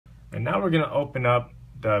And now we're going to open up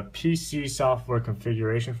the PC software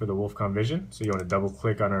configuration for the WOLFCOM Vision. So you want to double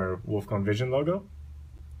click on our WOLFCOM Vision logo.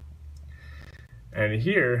 And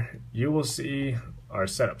here you will see our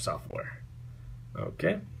setup software.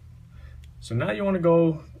 Okay. So now you want to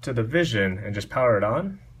go to the Vision and just power it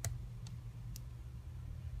on.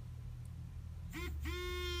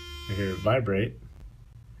 You hear it vibrate.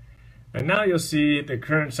 And now you'll see the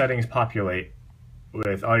current settings populate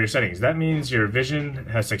with all your settings. That means your Vision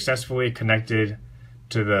has successfully connected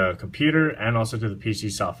to the computer and also to the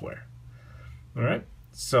PC software. All right.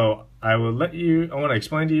 So I want to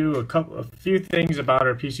explain to you a few things about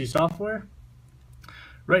our PC software.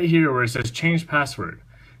 Right here where it says change password.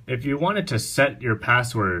 If you wanted to set your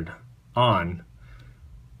password on,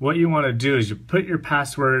 what you want to do is you put your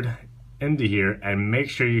password into here and make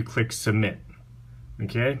sure you click submit.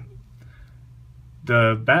 Okay.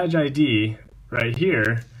 The badge ID right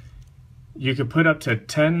here, you could put up to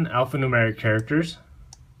 10 alphanumeric characters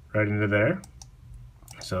right into there.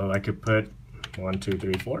 So I could put 1, 2,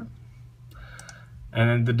 3, 4. And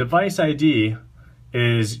then the device ID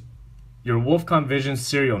is your WOLFCOM Vision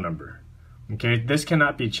serial number. Okay, this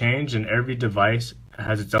cannot be changed, and every device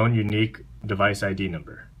has its own unique device ID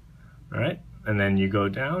number. All right, and then you go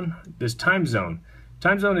down. This time zone.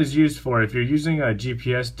 Time zone is used for if you're using a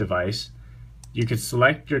GPS device, you could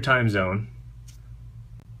select your time zone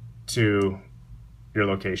to your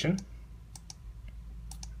location.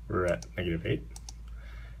 We're at -8.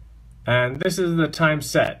 And this is the time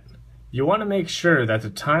set. You want to make sure that the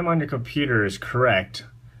time on your computer is correct,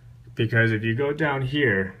 because if you go down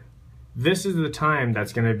here, this is the time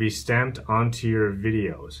that's going to be stamped onto your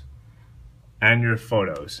videos and your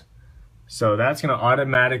photos. So that's going to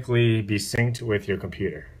automatically be synced with your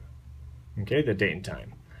computer. Okay, the date and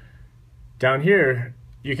time. Down here,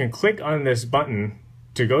 you can click on this button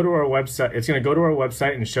to go to our website. It's going to go to our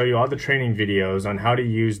website and show you all the training videos on how to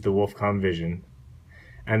use the WOLFCOM Vision.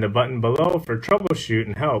 And the button below for troubleshoot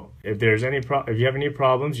and help. If you have any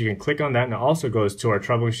problems, you can click on that, and it also goes to our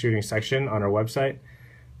troubleshooting section on our website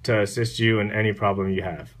to assist you in any problem you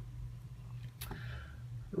have.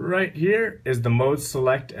 Right here is the mode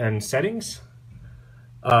select and settings.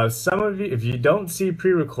 Some of you, if you don't see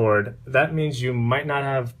pre-record, that means you might not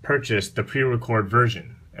have purchased the pre-record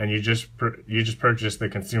version, and you just purchased the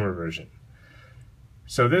consumer version.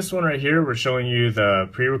 So this one right here, we're showing you the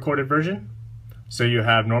pre-recorded version. So you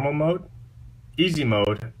have normal mode, easy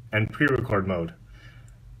mode, and pre-record mode.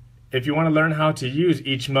 If you want to learn how to use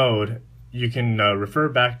each mode, you can refer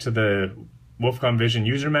back to the WOLFCOM Vision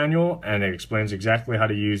user manual, and it explains exactly how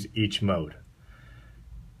to use each mode.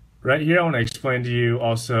 Right here, I want to explain to you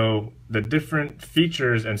also the different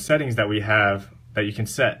features and settings that we have that you can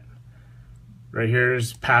set. Right here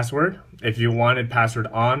is password, if you wanted password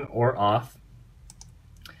on or off.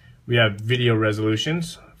 We have video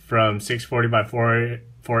resolutions from 640 by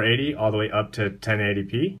 480 all the way up to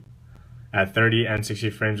 1080p at 30 and 60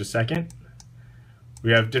 frames a second.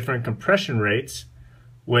 We have different compression rates,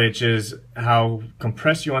 which is how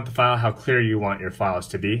compressed you want the file, how clear you want your files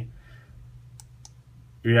to be.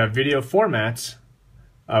 We have video formats.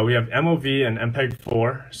 We have MOV and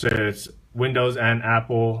MPEG-4, so it's Windows and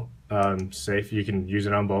Apple safe. You can use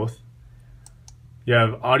it on both. You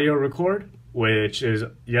have audio record, which is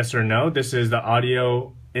yes or no. This is the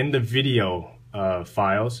audio in the video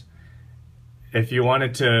files. If you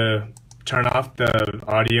wanted to turn off the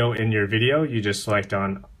audio in your video, you just select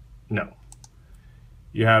on no.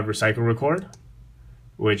 You have recycle record,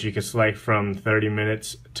 which you can select from 30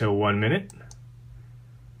 minutes to 1 minute.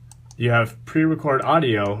 You have pre-record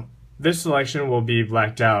audio. This selection will be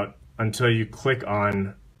blacked out until you click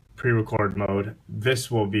on pre-record mode. This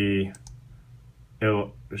will be,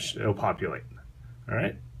 it'll populate. All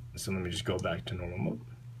right, so let me just go back to normal mode.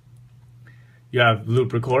 You have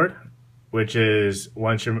loop record, which is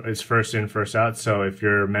it's first in, first out. So if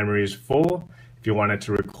your memory is full, if you want it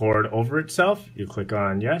to record over itself, you click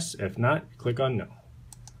on yes. If not, you click on no.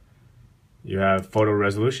 You have photo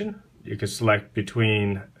resolution. You can select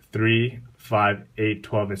between 3, 5, 8,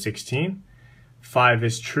 12, and 16. 5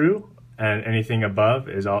 is true, and anything above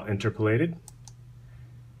is all interpolated.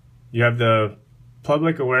 You have the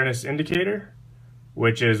public awareness indicator,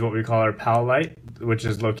 which is what we call our PAL light, which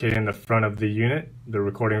is located in the front of the unit, the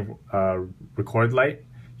record light.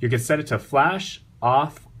 You can set it to flash,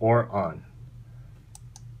 off, or on.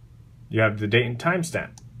 You have the date and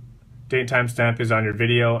timestamp. Date and timestamp is on your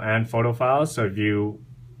video and photo files, so if you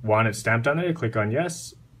want it stamped on it, click on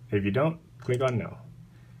yes. If you don't, click on no.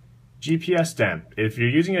 GPS stamp. If you're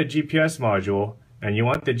using a GPS module and you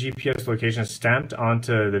want the GPS location stamped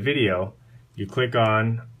onto the video, you click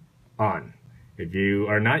on. If you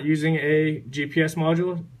are not using a GPS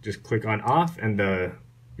module, just click on off and the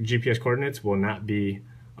GPS coordinates will not be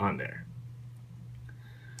on there.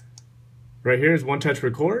 Right here is one touch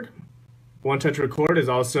record. One touch record is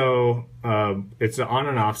also, it's an on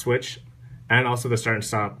and off switch and also the start and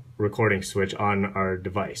stop recording switch on our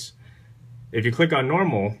device. If you click on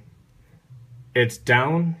normal, it's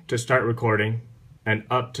down to start recording and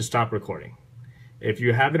up to stop recording. If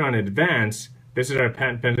you have it on advanced, this is our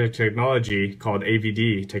patent pending technology called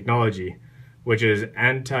AVD technology, which is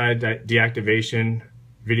anti-deactivation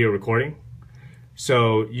video recording.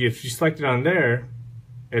 So if you select it on there,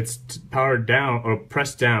 it's powered down or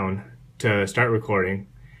pressed down to start recording,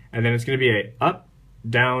 and then it's going to be a up,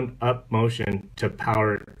 down, up motion to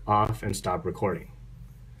power it off and stop recording.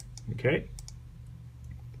 Okay.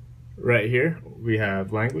 Right here we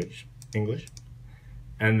have language, English,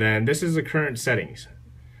 and then this is the current settings.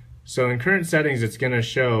 So in current settings, it's going to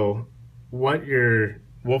show what your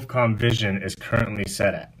WOLFCOM Vision is currently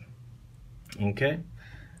set at. Okay.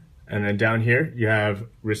 And then down here, you have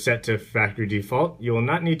reset to factory default. You will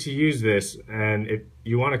not need to use this, and if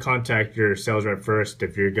you want to contact your sales rep first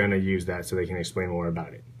if you're going to use that so they can explain more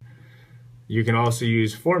about it. You can also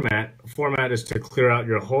use format. Format is to clear out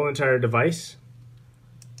your whole entire device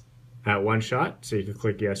at one shot, so you can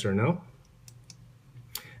click yes or no.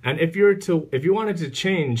 And if you wanted to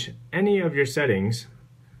change any of your settings,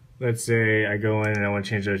 let's say I go in and I want to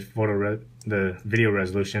change the video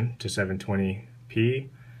resolution to 720p.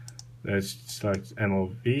 Let's select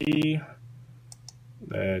MOV.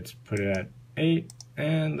 Let's put it at 8,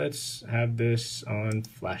 and let's have this on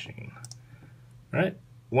flashing. All right.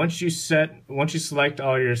 Once you select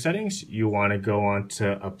all your settings, you want to go on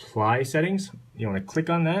to apply settings. You want to click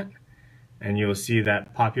on that, and you'll see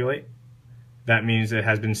that populate. That means it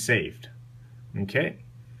has been saved. Okay.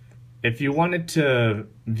 If you wanted to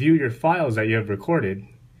view your files that you have recorded,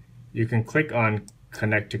 you can click on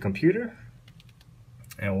connect to computer.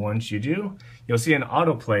 And once you do, you'll see an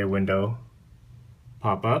autoplay window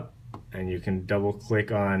pop up, and you can double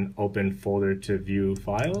click on open folder to view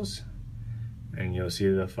files, and you'll see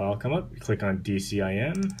the file come up. Click on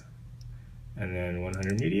DCIM and then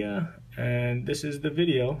 100 media, and this is the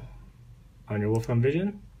video on your WOLFCOM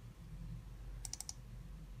Vision.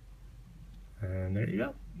 And there you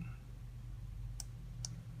go.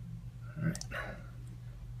 All right.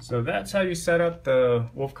 So that's how you set up the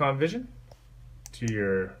WOLFCOM Vision to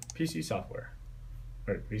your PC software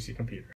or PC computer.